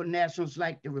political nationalism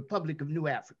like the Republic of New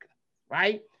Africa,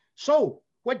 right? So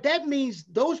what that means,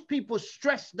 those people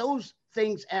stress those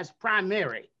things as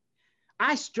primary.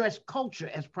 I stress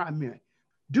culture as primary.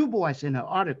 Du Bois in an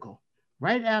article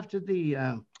right after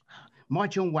the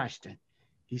March on Washington,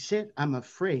 he said, I'm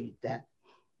afraid that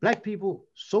Black people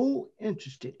so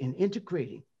interested in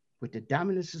integrating with the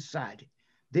dominant society,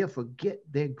 they'll forget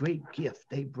their great gift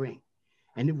they bring.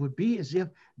 And it would be as if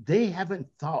they haven't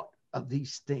thought of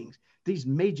these things, these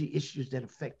major issues that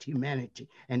affect humanity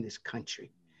and this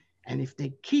country. And if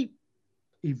they keep,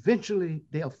 eventually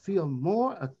they'll feel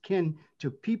more akin to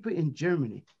people in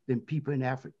Germany than people in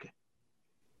Africa.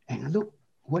 And look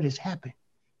what has happened,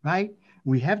 right?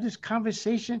 We have this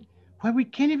conversation where we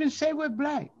can't even say we're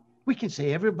Black. We can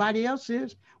say everybody else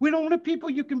is. We're the only people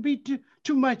you can be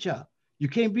too much of. You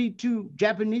can't be too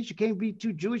Japanese, you can't be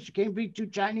too Jewish, you can't be too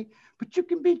Chinese, but you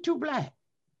can be too Black.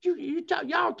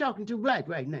 Y'all talking too Black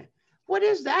right now. What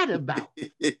is that about?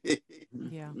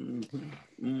 Yeah.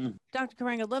 Dr.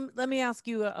 Karenga, let me ask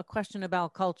you a question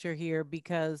about culture here,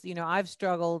 because, you know, I've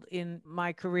struggled in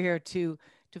my career to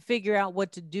figure out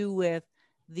what to do with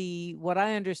what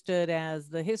I understood as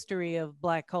the history of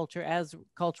Black culture as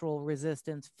cultural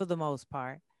resistance for the most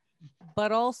part,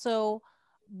 but also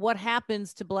what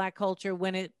happens to Black culture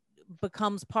when it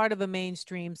becomes part of a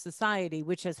mainstream society,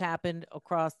 which has happened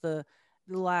across the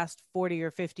last 40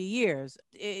 or 50 years.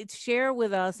 Share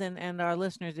with us and our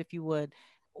listeners, if you would,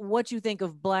 what you think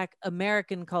of Black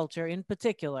American culture in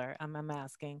particular, I'm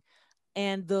asking,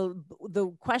 and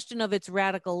the question of its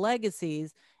radical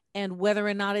legacies and whether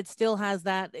or not it still has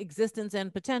that existence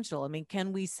and potential. I mean,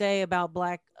 can we say about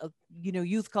Black,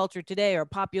 youth culture today or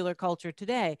popular culture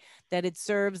today that it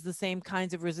serves the same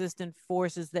kinds of resistant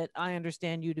forces that I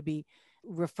understand you to be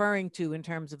referring to in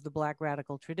terms of the Black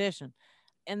radical tradition?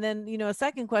 And then, a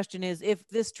second question is, if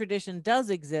this tradition does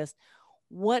exist,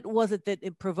 what was it that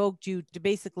it provoked you to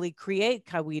basically create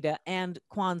Kawida and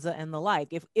Kwanzaa and the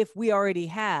like, if we already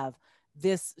have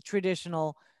this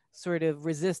traditional sort of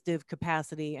resistive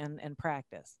capacity and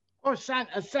practice? Oh,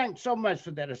 thanks so much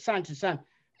for that, Asante-san.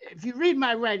 If you read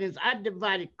my writings, I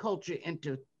divided culture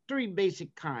into three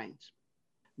basic kinds.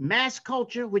 Mass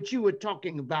culture, which you were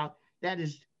talking about, that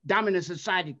is dominant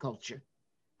society culture,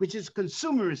 which is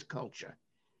consumerist culture,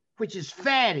 which is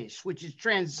faddish, which is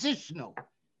transitional,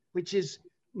 which is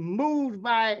moved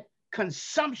by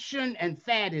consumption and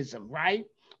faddism, right?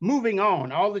 Moving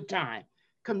on all the time.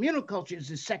 Communal culture is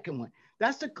the second one.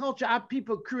 That's the culture our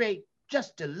people create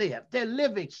just to live. Their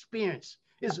live experience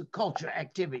is a culture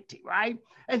activity, right?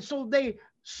 And so they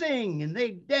sing and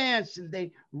they dance and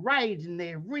they write and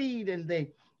they read and they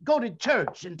go to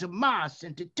church and to mosque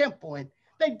and to temple and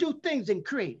they do things and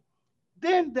create.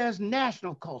 Then there's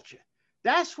national culture.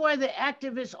 That's where the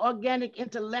activist, organic,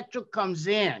 intellectual comes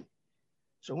in.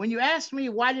 So when you ask me,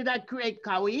 why did I create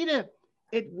Kawida?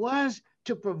 It was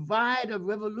to provide a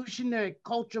revolutionary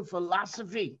culture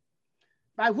philosophy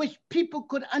by which people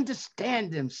could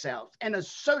understand themselves and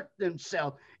assert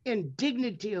themselves in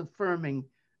dignity affirming,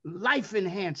 life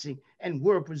enhancing, and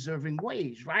world preserving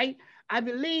ways, right? I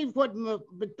believe what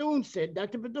Bethune said,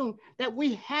 Dr. Bethune, that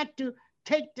we had to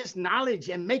take this knowledge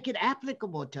and make it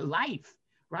applicable to life,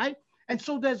 right? And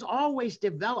so there's always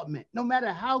development, no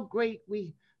matter how great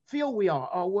we feel we are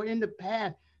or we're in the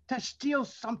path, there's still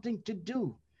something to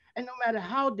do. And no matter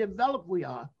how developed we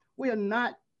are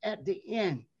not at the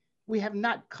end. We have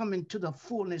not come into the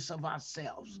fullness of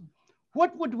ourselves.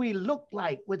 What would we look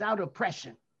like without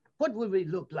oppression? What would we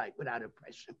look like without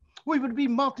oppression? We would be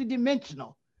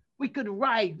multidimensional. We could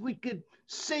write, we could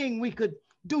sing, we could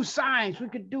do science, we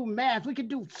could do math, we could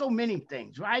do so many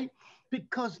things, right?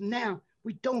 Because now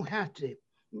we don't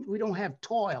have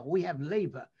toil, we have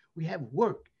labor, we have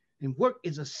work. And work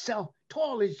is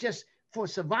toil is just for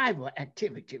survival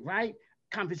activity, right?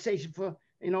 Compensation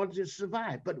in order to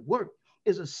survive. But work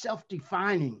is a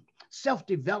self-defining,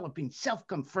 self-developing,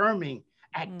 self-confirming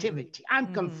activity.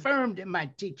 I'm confirmed in my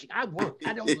teaching. I work,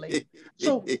 I don't labor.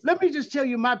 So let me just tell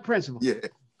you my principle. Yeah.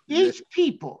 Each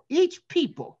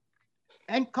people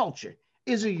and culture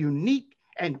is a unique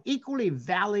and equally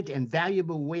valid and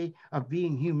valuable way of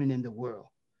being human in the world.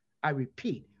 I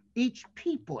repeat, each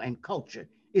people and culture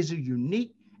is a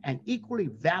unique and equally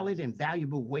valid and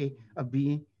valuable way of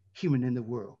being human in the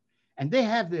world. And they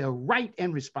have the right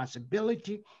and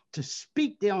responsibility to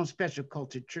speak their own special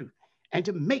culture truth and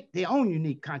to make their own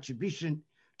unique contribution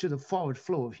to the forward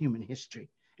flow of human history,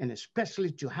 and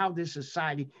especially to how this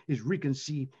society is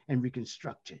reconceived and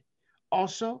reconstructed.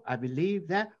 Also, I believe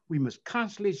that we must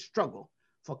constantly struggle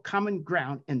for common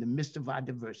ground in the midst of our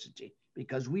diversity,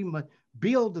 because we must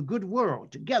build the good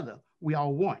world together we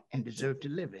all want and deserve to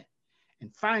live in.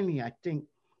 And finally, I think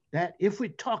that if we're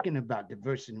talking about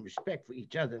diversity and respect for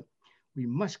each other, we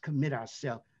must commit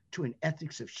ourselves to an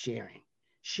ethics of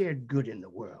shared good in the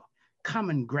world,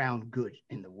 common ground good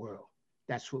in the world.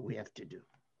 That's what we have to do.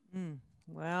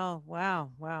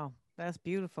 Wow. That's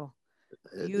beautiful.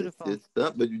 Beautiful. It's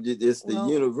the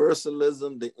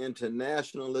universalism, the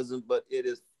internationalism, but it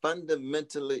is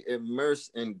fundamentally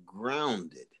immersed and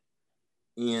grounded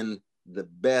in the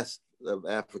best of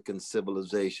African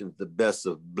civilizations, the best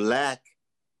of Black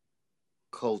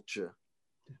culture,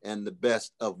 and the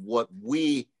best of what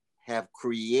we have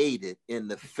created in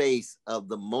the face of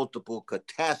the multiple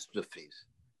catastrophes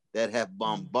that have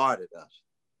bombarded us.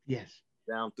 Yes.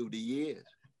 Down through the years.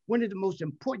 One of the most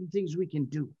important things we can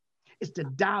do is to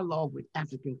dialogue with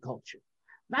African culture.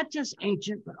 Not just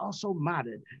ancient, but also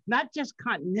modern. Not just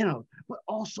continental, but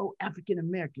also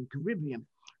African-American, Caribbean,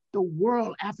 the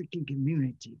world African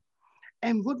community.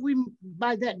 And what we,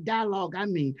 by that dialogue, I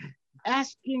mean,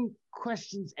 asking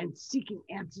questions and seeking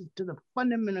answers to the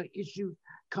fundamental issues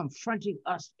confronting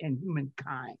us and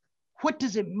humankind. What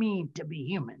does it mean to be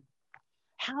human?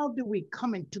 How do we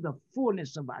come into the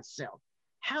fullness of ourselves?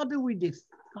 How do we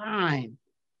define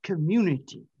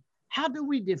community? How do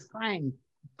we define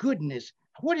goodness?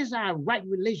 What is our right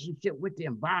relationship with the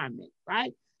environment,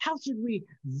 right? How should we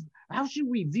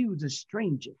view the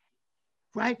stranger,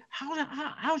 right?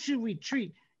 How should we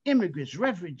treat immigrants,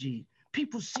 refugees,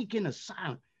 people seeking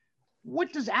asylum?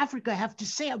 What does Africa have to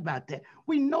say about that?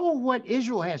 We know what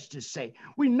Israel has to say.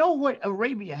 We know what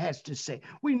Arabia has to say.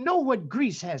 We know what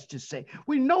Greece has to say.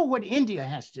 We know what India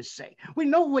has to say. We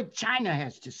know what China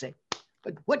has to say.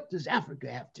 But what does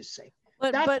Africa have to say?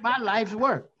 That's my life's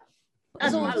work.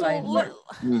 That's my life's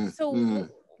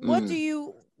work.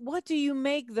 What do you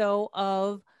make though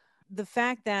of the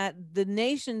fact that the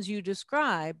nations you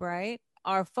describe, right,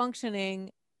 are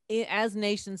functioning as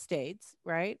nation states,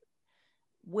 right?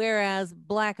 Whereas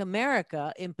Black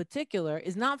America in particular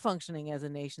is not functioning as a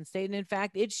nation state. And in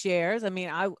fact, it shares, I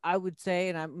mean, I would say,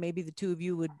 and maybe the two of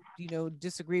you would,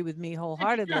 disagree with me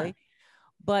wholeheartedly,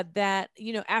 but that,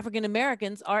 African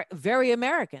Americans are very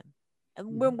American.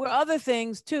 And we're other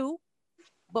things too,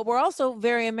 but we're also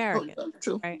very American. Oh, that's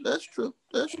true. Right? That's true.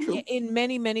 That's true. In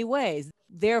many, many ways.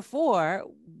 Therefore,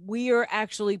 we are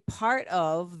actually part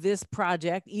of this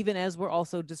project, even as we're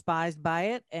also despised by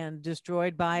it and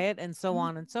destroyed by it, and so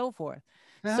on and so forth.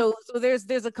 Yeah. So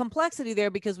there's a complexity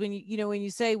there, because when you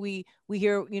say we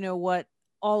hear what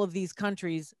all of these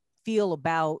countries feel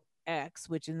about X,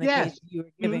 which in the case you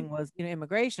were giving was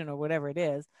immigration or whatever it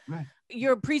is, right.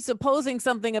 You're presupposing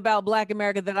something about Black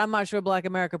America that I'm not sure Black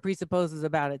America presupposes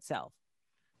about itself.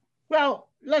 Well,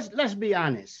 let's be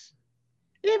honest.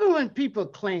 Even when people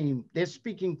claim they're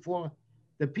speaking for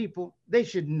the people, they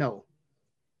should know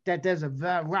that there's a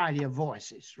variety of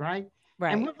voices, right?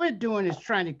 Right. And what we're doing is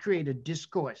trying to create a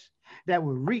discourse that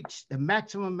will reach the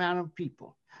maximum amount of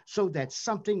people so that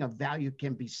something of value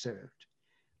can be served.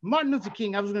 Martin Luther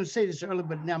King, I was going to say this earlier,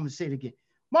 but now I'm going to say it again.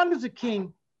 Martin Luther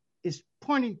King is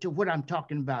pointing to what I'm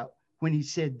talking about when he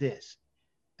said this.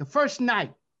 The first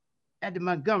night at the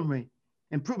Montgomery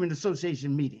Improvement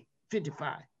Association meeting,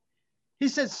 55, he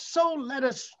says, so let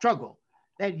us struggle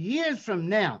that years from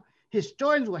now,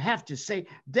 historians will have to say,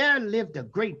 there lived a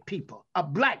great people, a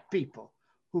Black people,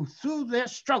 who through their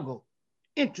struggle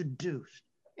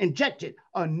injected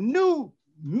a new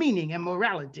meaning and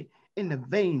morality in the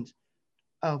veins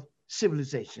of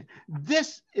civilization.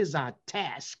 This is our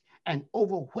task and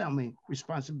overwhelming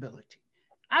responsibility.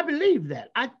 I believe that.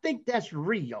 I think that's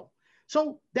real.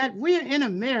 So that we're in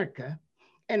America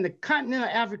and the continental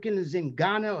African is in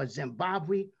Ghana or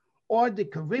Zimbabwe, or the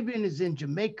Caribbean is in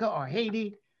Jamaica or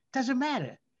Haiti, doesn't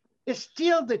matter. It's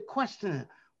still the question,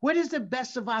 what is the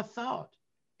best of our thought?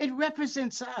 It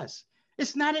represents us.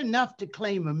 It's not enough to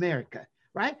claim America,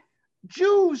 right?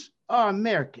 Jews are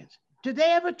Americans. Do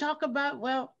they ever talk about,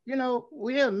 well,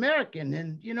 we're American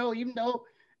and, even though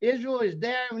Israel is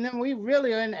there and then we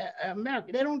really are in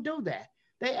America, they don't do that.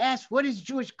 They ask, what is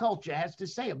Jewish culture has to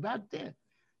say about this?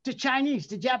 The Chinese,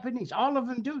 the Japanese, all of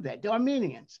them do that, the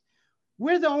Armenians.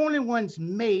 We're the only ones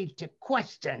made to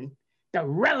question the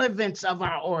relevance of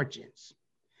our origins.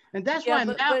 And that's why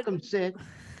Malcolm said,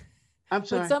 I'm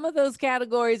sorry. But some of those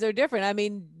categories are different. I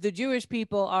mean, the Jewish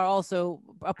people are also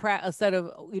a set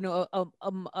of,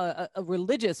 a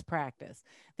religious practice.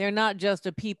 They're not just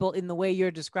a people in the way you're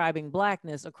describing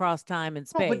Blackness across time and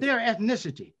space. Oh, but they're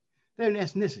ethnicity. They're an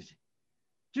ethnicity.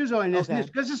 Jews are an ethnicity.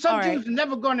 Because some Jews are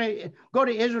never going to go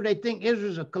to Israel. They think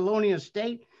Israel's a colonial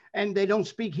state and they don't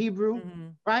speak Hebrew,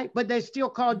 right? But they're still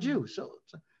called Jews.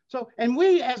 So, and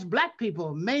we as Black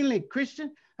people, mainly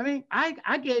Christian, I mean,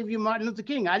 I gave you Martin Luther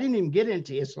King. I didn't even get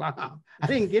into Islam. I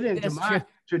didn't get into my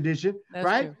tradition,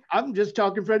 right? True. I'm just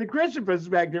talking from the Christian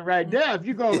perspective right now. If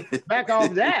you go back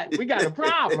off that, we got a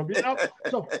problem,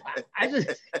 So I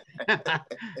just,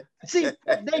 see,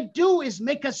 what they do is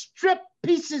make us strip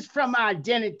pieces from our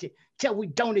identity till we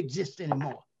don't exist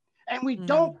anymore. And we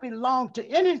don't belong to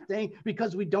anything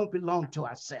because we don't belong to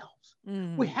ourselves.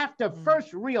 We have to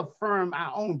first reaffirm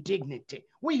our own dignity.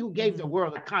 We who gave the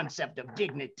world the concept of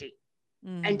dignity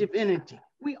and divinity,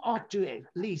 we ought to at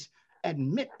least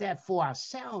admit that for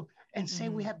ourselves and say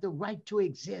we have the right to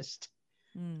exist.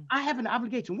 I have an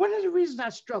obligation. One of the reasons I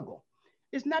struggle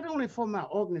is not only for my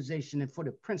organization and for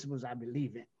the principles I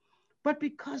believe in, but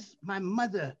because my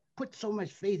mother put so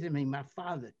much faith in me, my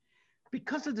father,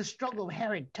 because of the struggle of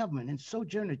Harriet Tubman and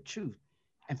Sojourner Truth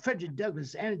and Frederick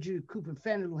Douglass, Andrew Cooper,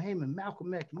 Fannie Lou Hamer,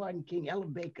 Malcolm X, Martin King,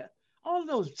 Ellen Baker, all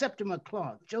those, Septimus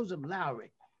Clark, Joseph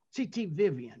Lowry, C.T.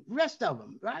 Vivian, rest of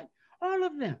them, right? All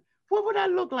of them. What would I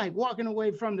look like walking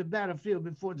away from the battlefield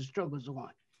before the struggle's on?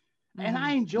 And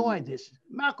I enjoy this.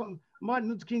 Martin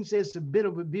Luther King says it's a bit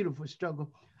of a beautiful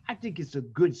struggle. I think it's a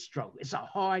good struggle. It's a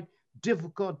hard,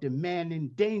 difficult, demanding,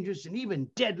 dangerous, and even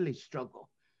deadly struggle.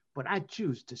 But I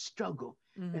choose to struggle.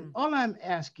 And all I'm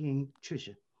asking,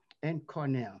 Tricia and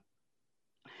Cornell,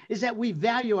 is that we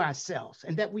value ourselves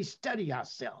and that we study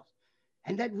ourselves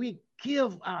and that we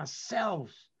give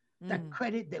ourselves the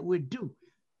credit that we're due.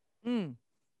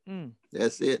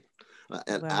 That's it.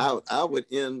 And wow. I would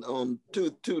end on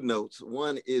two notes.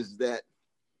 One is that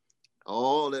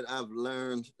all that I've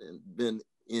learned and been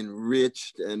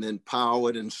enriched and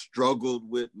empowered and struggled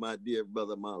with, my dear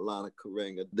brother Maulana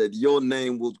Karenga, that your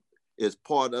name is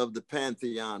part of the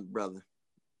pantheon, brother.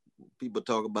 People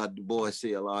talk about Du Bois,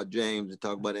 C.L.R. James, they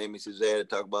talk about Amy Césaire, they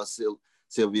talk about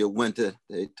Sylvia Wynter,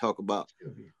 they talk about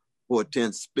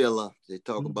Hortense Spiller, they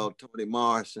talk about Toni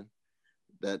Morrison.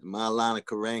 That Maulana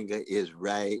Karenga is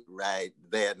right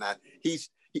there. Now,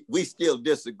 we still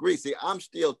disagree. See, I'm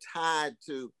still tied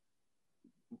to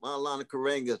Maulana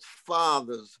Karenga's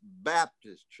father's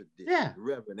Baptist tradition,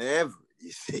 Reverend Everett,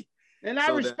 you see. And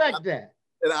I respect that.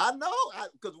 And I know,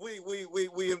 because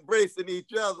we embracing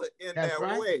each other in that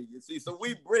way, you see. So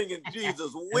we bringing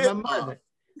Jesus with us.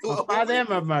 My father and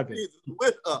my mother. Jesus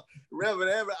with us. Reverend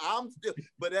Everett,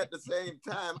 but at the same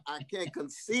time, I can't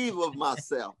conceive of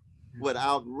myself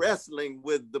without wrestling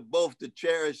with both the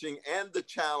cherishing and the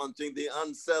challenging, the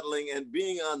unsettling and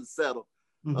being unsettled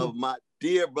of my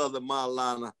dear brother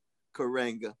Maulana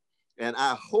Karenga. And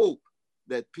I hope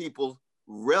that people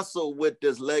wrestle with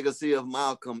this legacy of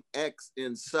Malcolm X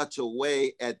in such a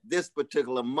way at this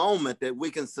particular moment that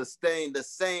we can sustain the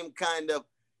same kind of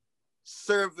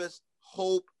service,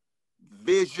 hope,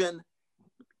 vision,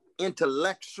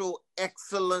 intellectual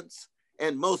excellence,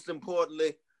 and most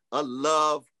importantly, a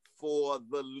love for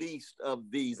the least of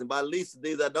these. And by least of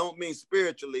these, I don't mean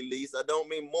spiritually least, I don't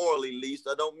mean morally least,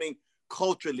 I don't mean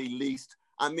culturally least,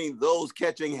 I mean those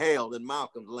catching hell in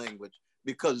Malcolm's language,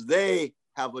 because they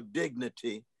have a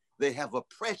dignity, they have a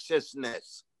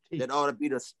preciousness that ought to be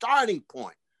the starting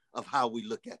point of how we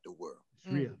look at the world.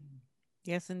 Real.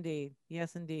 Yes, indeed.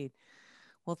 Yes, indeed.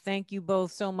 Well, thank you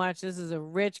both so much. This is a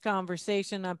rich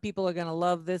conversation. People are going to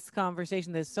love this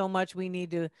conversation. There's so much we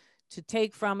need to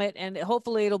take from it, and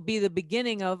hopefully it'll be the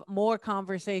beginning of more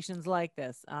conversations like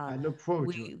this. I look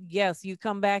forward to it. Yes, you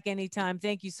come back anytime.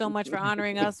 Thank you so much for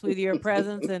honoring us with your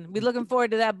presence, and we're looking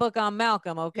forward to that book on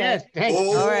Malcolm, okay? Yes, thank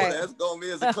you. All right. That's going to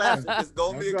be a classic. It's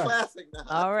going to be a classic now.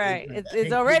 All right.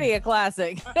 It's already a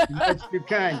classic. That's too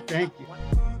kind. Thank you.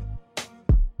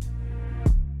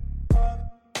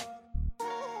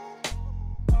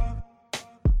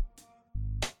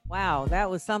 Wow, that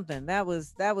was something. That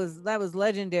was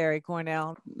legendary,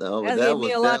 Cornell. No, that gave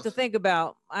me a lot to think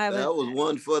about. That was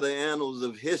one for the annals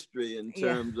of history in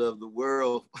terms of the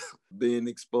world being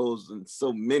exposed in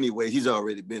so many ways. He's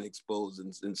already been exposed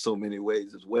in so many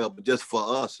ways as well, but just for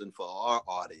us and for our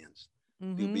audience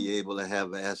to be able to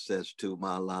have access to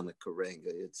Maulana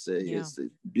Karenga, it's a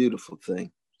beautiful thing.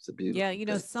 It's a beautiful thing. You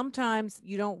know, sometimes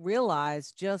you don't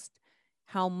realize just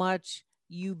how much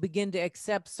you begin to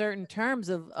accept certain terms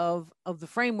of the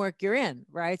framework you're in,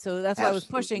 right? So that's why I was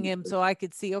pushing him, so I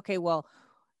could see, okay, well,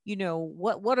 you know,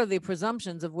 what are the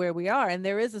presumptions of where we are? And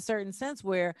there is a certain sense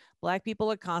where Black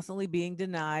people are constantly being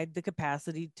denied the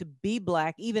capacity to be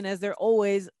Black, even as they're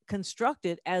always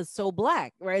constructed as so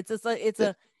Black, right? It's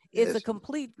a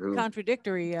complete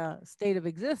contradictory state of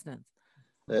existence.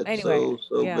 That's anyway,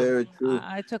 so very true.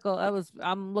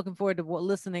 I'm looking forward to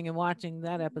listening and watching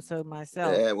that episode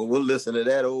myself. Yeah, well, we'll listen to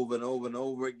that over and over and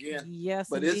over again. Yes,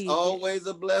 but indeed. It's always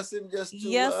a blessing just to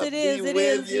it is. be It with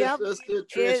is. you, Yep. Sister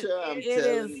Tricia. I'm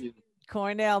telling you.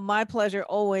 Cornell, my pleasure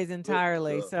always,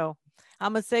 entirely. So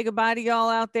I'm going to say goodbye to y'all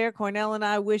out there. Cornell and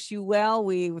I wish you well.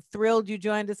 We were thrilled you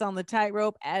joined us on the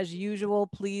Tightrope. As usual,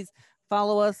 please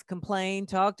follow us, complain,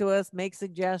 talk to us, make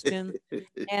suggestions.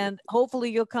 And hopefully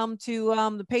you'll come to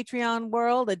the Patreon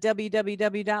world at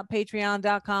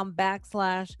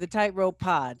www.patreon.com/the Tightrope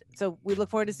Pod. So we look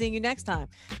forward to seeing you next time.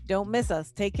 Don't miss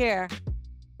us. Take care.